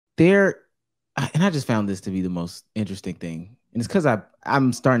there, and I just found this to be the most interesting thing, and it's because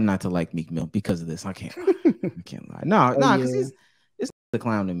I'm starting not to like Meek Mill because of this. I can't lie. No, because it's the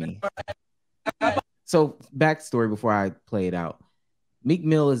clown to me. So backstory before I play it out. Meek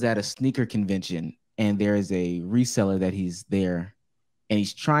Mill is at a sneaker convention, and there is a reseller that he's there, and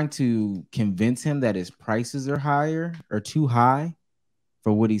he's trying to convince him that his prices are higher or too high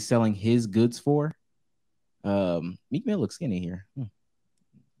for what he's selling his goods for. Meek Mill looks skinny here.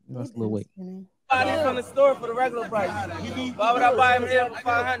 That's a little weight. Buy these from the store for the regular price. Why would I buy them here for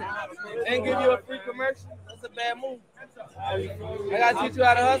 500 and give you a free commercial? That's a bad move. I gotta teach you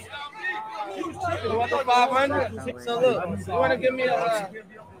how to hustle. You want the 500? So look, you want to give me I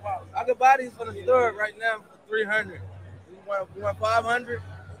could buy these from the store right now for 300. You want 500?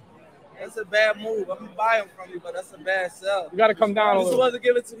 That's a bad move. I'm gonna buy them from you, but that's a bad sell. You gotta come down. You're supposed to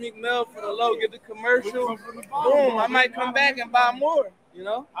give it to Meek Mill for the low, get the commercial. Boom, I might come back and buy more. You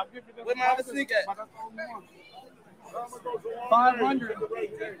know? Where my other sneak at? 500.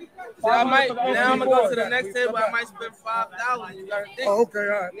 So I might now I'm gonna go to the next table. I might spend $5. You gotta think. Oh, okay, all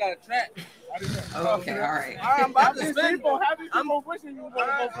right. You gotta track. Okay, all right. All right, I'm about to spend it. I'm wishing you I'm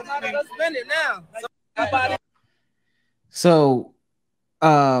about to spend it now. So,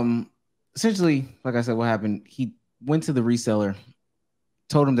 essentially, like I said, what happened? He went to the reseller,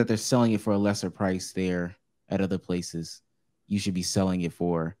 told him that they're selling it for a lesser price there at other places. You should be selling it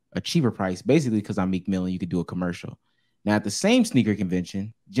for a cheaper price, basically because I'm Meek Mill and you could do a commercial. Now, at the same sneaker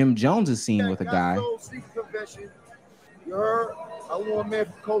convention, Jim Jones is seen with a guy. You heard? I want a man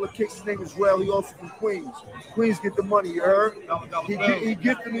from Cola Kicks. His name is Well. He also from Queens. Queens get the money. You heard? He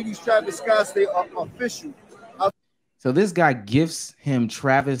gifted me these Travis Scotts. They are official. So this guy gifts him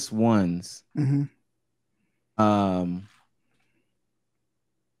Travis ones. Mm-hmm.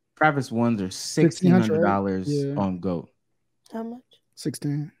 Travis ones are $1,600 on GOAT. How much?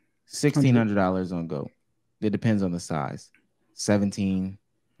 $1,600 on GOAT. It depends on the size. 17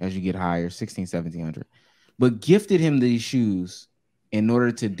 as you get higher, 16, 1700. But gifted him these shoes in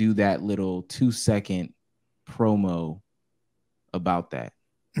order to do that little 2-second promo about that.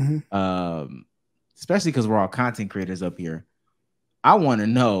 Mm-hmm. Especially because we're all content creators up here. I want to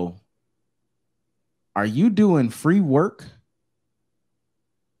know, are you doing free work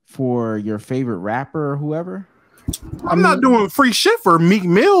for your favorite rapper or whoever? I'm not doing free shit for Meek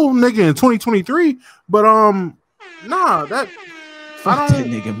Mill, nigga, in 2023. But nah, that fuck that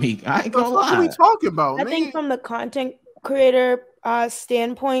nigga Meek. I ain't gonna lie. What are we talking about? I think from the content creator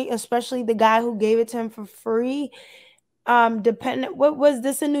standpoint, especially the guy who gave it to him for free, dependent. What was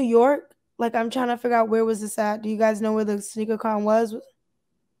this in New York? Like, I'm trying to figure out where was this at. Do you guys know where the sneaker con was?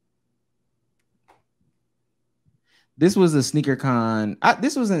 This was a sneaker con.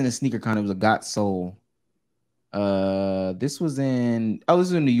 This wasn't a sneaker con. It was a Got Soul. This was in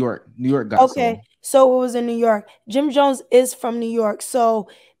New York. New York Got Soul. Okay, so it was in New York. Jim Jones is from New York, so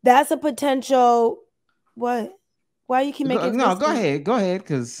that's a potential. What? Why you keep making? No, go ahead,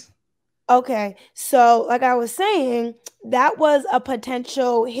 because. Okay, so like I was saying, that was a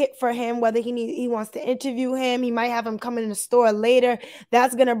potential hit for him. Whether he wants to interview him, he might have him come in the store later.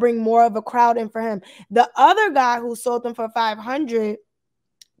 That's gonna bring more of a crowd in for him. The other guy who sold them for 500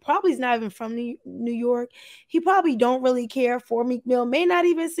 probably is not even from New York. He probably don't really care for Meek Mill. May not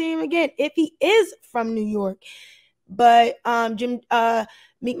even see him again if he is from New York. But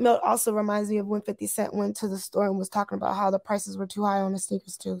Meek Mill also reminds me of when 50 Cent went to the store and was talking about how the prices were too high on the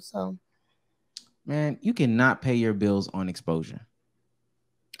sneakers too. So. Man, you cannot pay your bills on exposure.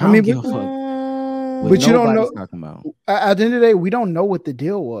 I mean, but you don't know. About. At the end of the day, we don't know what the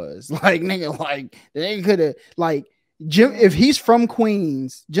deal was. Like, nigga, like they could have, like Jim. If he's from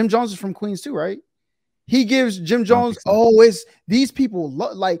Queens, Jim Jones is from Queens too, right? He gives Jim Jones always these people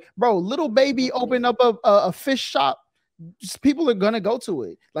like, bro. Little Baby opened up a fish shop. People are gonna go to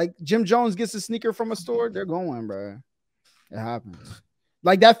it. Like Jim Jones gets a sneaker from a store, they're going, bro. It happens.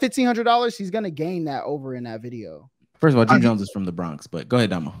 Like that $1,500, he's gonna gain that over in that video. First of all, Jim Jones is from the Bronx, but go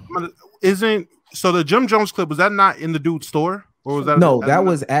ahead, Damo. So the Jim Jones clip, was that not in the dude's store, or was that? No, that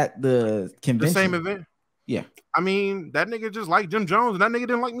was at the convention. The same event. Yeah, I mean that nigga just liked Jim Jones, and that nigga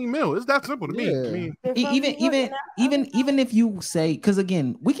didn't like Meek Mill. It's that simple to me. I mean, even if you say, because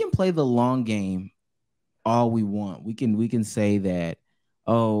again, we can play the long game all we want. We can say that,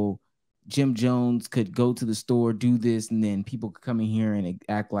 oh, Jim Jones could go to the store, do this, and then people could come in here and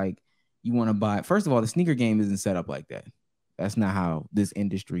act like you want to buy it. First of all, the sneaker game isn't set up like that. That's not how this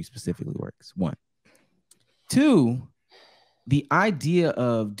industry specifically works. 1. 2, the idea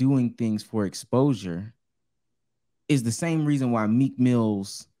of doing things for exposure is the same reason why Meek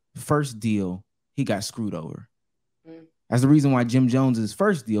Mill's first deal, he got screwed over. That's the reason why Jim Jones's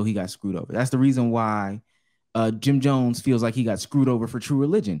first deal, he got screwed over. That's the reason why Jim Jones feels like he got screwed over for True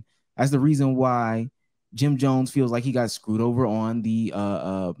Religion. That's the reason why Jim Jones feels like he got screwed over on the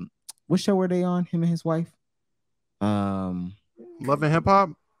what show were they on? Him and his wife? Love and Hip Hop?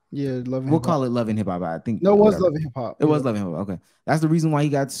 Yeah, Love and we'll Hip-Hop. call it Love and Hip Hop. I think no, it was Love and Hip Hop. It was Love and Hip Hop. Okay. That's the reason why he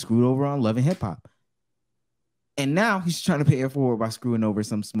got screwed over on Love and Hip Hop. And now he's trying to pay it forward by screwing over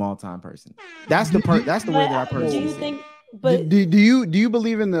some small time person. That's the way that I personally think. But do you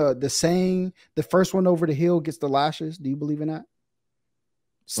believe in the saying the first one over the hill gets the lashes? Do you believe in that?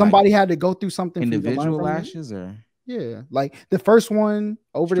 Somebody had to go through something. Individual lashes, or yeah, like the first one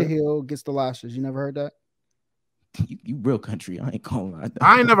over the hill gets the lashes. You never heard that? You real country. I ain't gonna lie.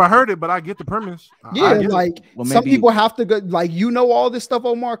 I ain't never heard it, but I get the premise. Yeah, like some people have to go. Like all this stuff,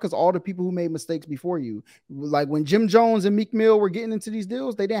 Omar, because all the people who made mistakes before you, like when Jim Jones and Meek Mill were getting into these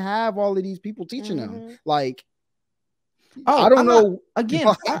deals, they didn't have all of these people teaching them. Like, I don't know. Again,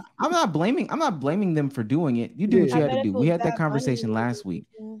 I'm not blaming them for doing it. You do what you had to do. We had that conversation last week.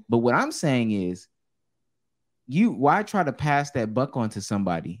 But what I'm saying is, why try to pass that buck on to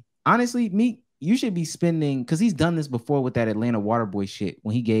somebody? Honestly, Meek, you should be spending, because he's done this before with that Atlanta Waterboy shit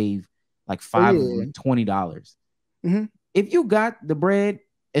when he gave like $20. Mm-hmm. If you got the bread,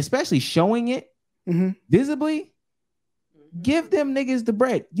 especially showing it visibly, give them niggas the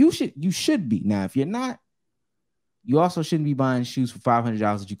bread. You should be. Now, if you're not, you also shouldn't be buying shoes for $500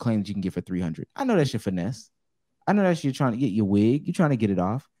 that you claim that you can get for $300. I know that's your finesse. I know that's you're trying to get your wig. You're trying to get it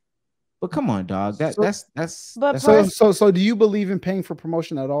off. But come on, dog. So do you believe in paying for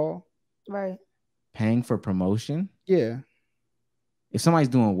promotion at all? Right. Paying for promotion? Yeah. If somebody's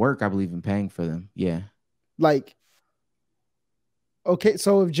doing work, I believe in paying for them. Yeah. Like, okay,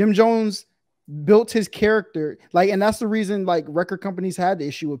 so if Jim Jones built his character, like, and that's the reason like record companies had the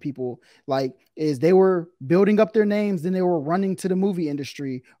issue with people, like, is they were building up their names, then they were running to the movie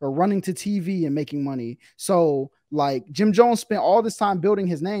industry or running to TV and making money. So like Jim Jones spent all this time building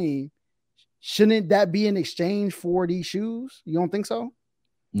his name. Shouldn't that be in exchange for these shoes? You don't think so?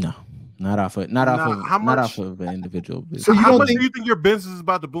 No, not off of an individual business. So how much do you think your business is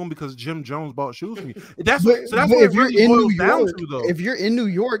about to boom because Jim Jones bought shoes from you? That's what if you're in New York, if you're in New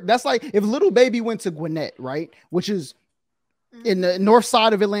York, that's like if Lil Baby went to Gwinnett, right? Which is in the north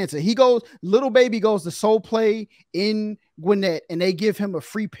side of Atlanta. Lil Baby goes to Soul Play in Gwinnett and they give him a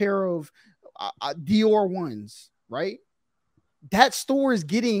free pair of Dior ones, right? That store is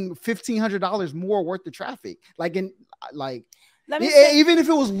getting $1,500 more worth of traffic. Even if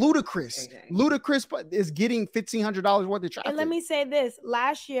it was Ludacris, Ludacris is getting $1,500 worth of traffic. And let me say this: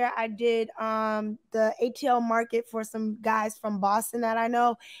 last year I did the ATL market for some guys from Boston that I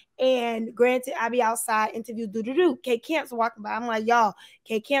know, and granted, I be outside interviewed. K Camp's walking by. I'm like, y'all,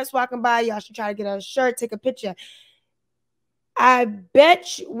 K Camp's walking by. Y'all should try to get a shirt, take a picture. I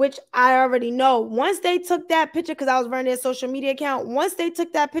bet you, which I already know, once they took that picture, because I was running their social media account, once they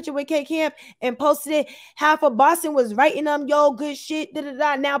took that picture with K Camp and posted it, half of Boston was writing them, yo, good shit,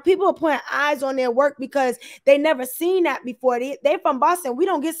 da-da-da. Now people are putting eyes on their work because they never seen that before. They from Boston. We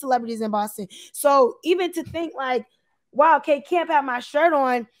don't get celebrities in Boston. So even to think like, wow, K Camp had my shirt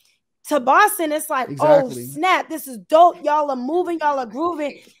on, to Boston, it's like, exactly. Oh, snap, this is dope. Y'all are moving, y'all are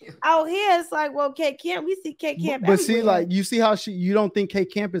grooving. Out here, it's like, well, K Camp, we see K Camp. But see, like, you see how you don't think K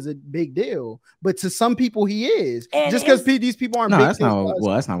Camp is a big deal, but to some people he is. And just because these people aren't big. That's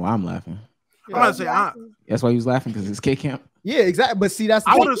not why I'm laughing. I'm about to say, that's why he was laughing, because it's K Camp. Yeah, exactly. But see, that's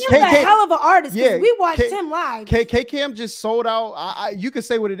a hell of an artist. Yeah, we watched him live. K Camp just sold out. You can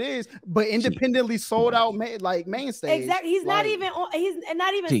say what it is, but independly sold out, like main stage. Exactly. He's not even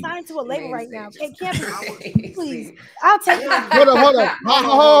signed to a label right now. K Camp, please, I'll take it. Hold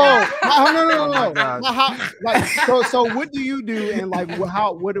on. No. So what do you do, and like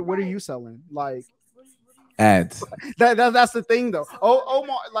what are you selling? Like ads. That's the thing though.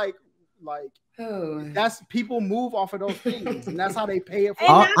 Omar, like. That's people move off of those things, and that's how they pay it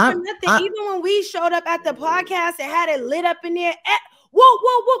for. And even when we showed up at the podcast and had it lit up in there,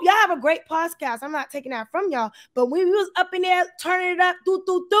 whoop, y'all have a great podcast. I'm not taking that from y'all, but when we was up in there turning it up,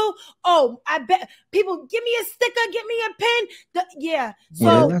 oh, I bet people give me a sticker, give me a pen. So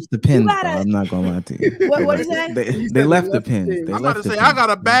they left the pins. I'm not gonna lie to you. What is that? They left the pins. I'm about to say I got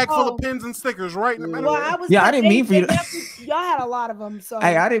a bag full of pins and stickers right in the middle. I didn't mean for you. Y'all had a lot of them. So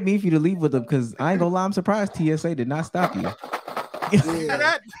hey, I didn't mean for you to leave with them, because I ain't gonna lie, I'm surprised TSA did not stop you.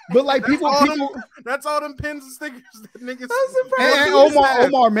 Yeah. But like that's all them pins and stickers that niggas. And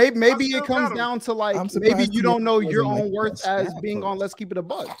Omar, maybe it comes down to like maybe you don't know your own worth as being on Let's Keep It a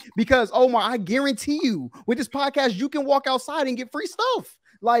Buck. Because Omar, I guarantee you, with this podcast, you can walk outside and get free stuff.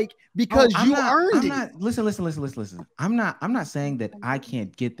 Like, because you earned it. Listen. I'm not saying that I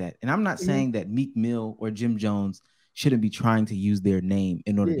can't get that. And I'm not saying that Meek Mill or Jim Jones shouldn't be trying to use their name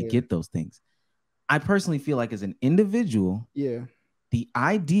in order to get those things. I personally feel like as an individual, the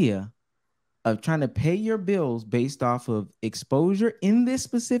idea of trying to pay your bills based off of exposure in this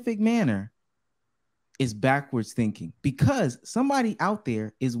specific manner is backwards thinking, because somebody out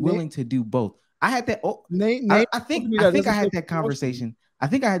there is willing to do both. I had that. I think I had that conversation. I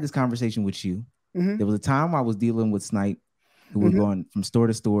think I had this conversation with you. There was a time I was dealing with Snipe, who was going from store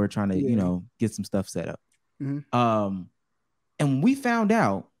to store trying to, get some stuff set up. And we found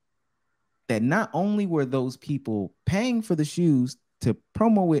out that not only were those people paying for the shoes to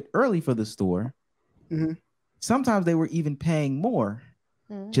promo it early for the store, sometimes they were even paying more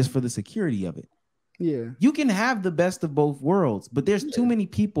just for the security of it. You can have the best of both worlds, but there's too many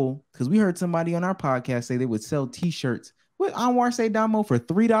people, because we heard somebody on our podcast say they would sell t-shirts. What Anwar say, Damo, for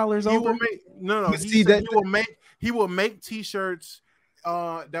 $3 over? He will make t-shirts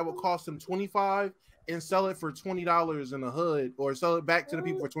that would cost him $25 and sell it for $20 in the hood, or sell it back to the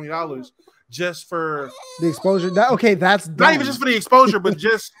people for $20 just for the exposure. That's dumb. Not even just for the exposure, but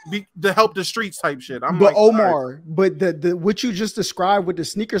just to help the streets type shit. But Omar, but the what you just described with the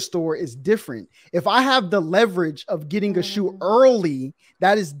sneaker store is different. If I have the leverage of getting a shoe early,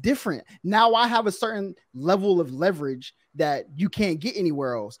 that is different. Now I have a certain level of leverage that you can't get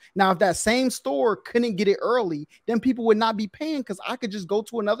anywhere else. Now, if that same store couldn't get it early, then people would not be paying, because I could just go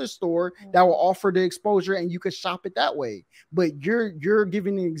to another store that will offer the exposure and you could shop it that way. But you're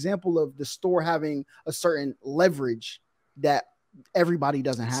giving an example of the store having a certain leverage that everybody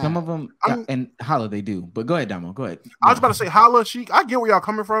doesn't have. Some of them, and Holla, they do. But go ahead, Damo. Go ahead. I was about to say, Holla, Sheik, I get where y'all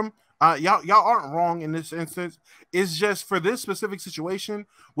coming from. Y'all aren't wrong in this instance. It's just for this specific situation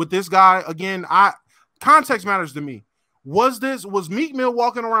with this guy. Again, context matters to me. Was Meek Mill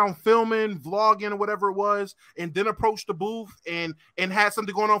walking around filming, vlogging, or whatever it was, and then approached the booth and had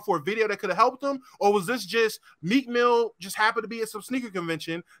something going on for a video that could have helped him? Or was this just Meek Mill just happened to be at some sneaker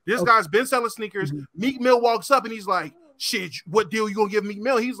convention? This guy's been selling sneakers. Meek Mill walks up and he's like, shit, what deal you gonna give Meek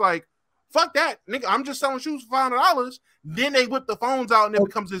Mill? He's like, fuck that, nigga, I'm just selling shoes for $500. Then they whip the phones out and it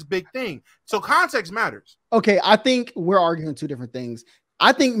becomes this big thing. So context matters. Okay, I think we're arguing two different things.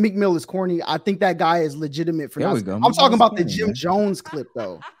 I think Meek Mill is corny. I think that guy is legitimate for that. I'm talking about the Jim Jones clip,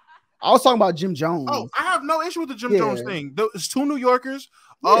 though. I was talking about Jim Jones. Oh, I have no issue with the Jim Jones thing. It's two New Yorkers.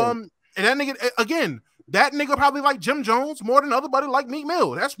 And that nigga, again, that nigga probably like Jim Jones more than other buddy like Meek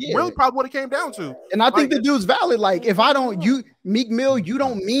Mill. That's really probably what it came down to. And I think the dude's valid. Like, if I don't, Meek Mill, you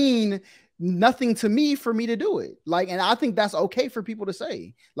don't mean nothing to me for me to do it. Like, and I think that's okay for people to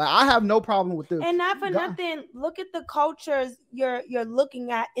say. Like, I have no problem with this. And not for nothing, look at the cultures you're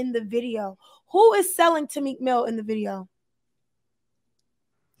looking at in the video. Who is selling to Meek Mill in the video?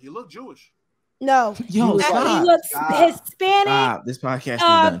 He looked Jewish. No, he looks Hispanic. This podcast is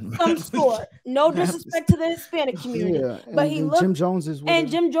done. Some sort. No disrespect to the Hispanic community, but he looked. Jim Jones is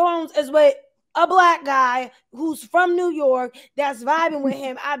with a black guy who's from New York that's vibing with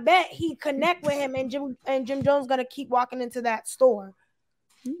him. I bet he connect with him, and Jim Jones gonna keep walking into that store.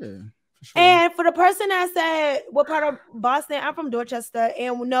 Yeah. Sure. And for the person that said, what part of Boston? I'm from Dorchester,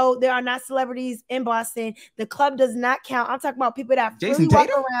 and no, there are not celebrities in Boston. The club does not count. I'm talking about people that freely walk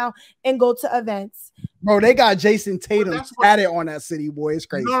around and go to events. Bro, they got Jason Tatum tatted on that city, boy. It's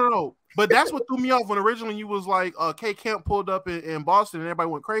crazy. No. But that's what threw me off when originally you was like, K Camp pulled up in Boston and everybody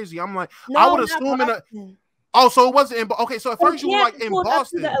went crazy. I'm like, I would assume so it wasn't in. Okay, so at first you were like in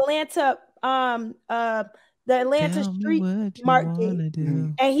Boston. The Atlanta street market,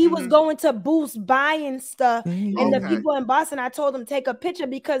 and he was going to booths buying stuff. And the people in Boston, I told them take a picture,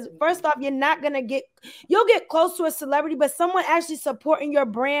 because first off, you'll get close to a celebrity, but someone actually supporting your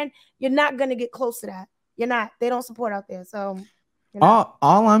brand, you're not gonna get close to that. You're not. They don't support out there. So all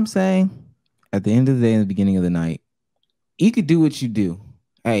I'm saying, at the end of the day, in the beginning of the night, you could do what you do.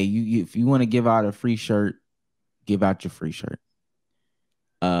 Hey, if you want to give out a free shirt, give out your free shirt.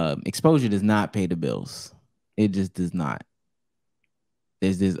 Exposure does not pay the bills. It just does not.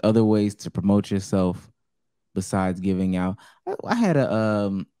 There's other ways to promote yourself besides giving out. I had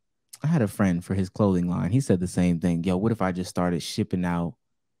a friend for his clothing line. He said the same thing. Yo, what if I just started shipping out,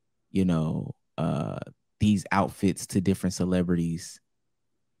 these outfits to different celebrities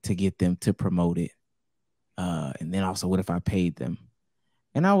to get them to promote it? And then also, what if I paid them?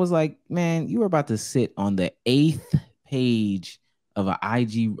 And I was like, man, you were about to sit on the 8th page of an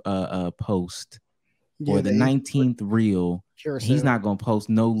IG post or the 19th reel. He's not going to post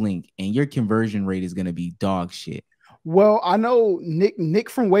no link, and your conversion rate is going to be dog shit. Well, I know Nick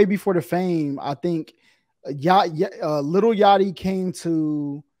from way before the fame, I think Little Yachty came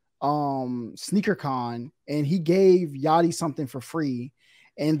to SneakerCon and he gave Yachty something for free.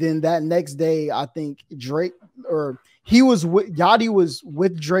 And then that next day, I think Yachty was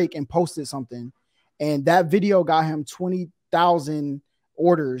with Drake and posted something. And that video got him 20,000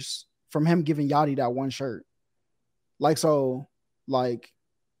 orders from him giving Yachty that one shirt. I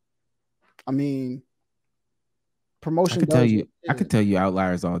mean, promotion. I could tell you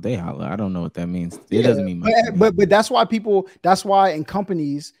outliers all day. I don't know what that means. It doesn't mean much. But that's why in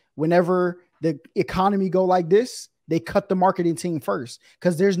companies, whenever the economy go like this, they cut the marketing team first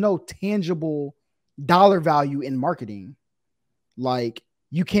because there's no tangible dollar value in marketing. Like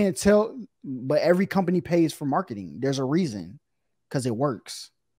you can't tell, but every company pays for marketing. There's a reason because it works.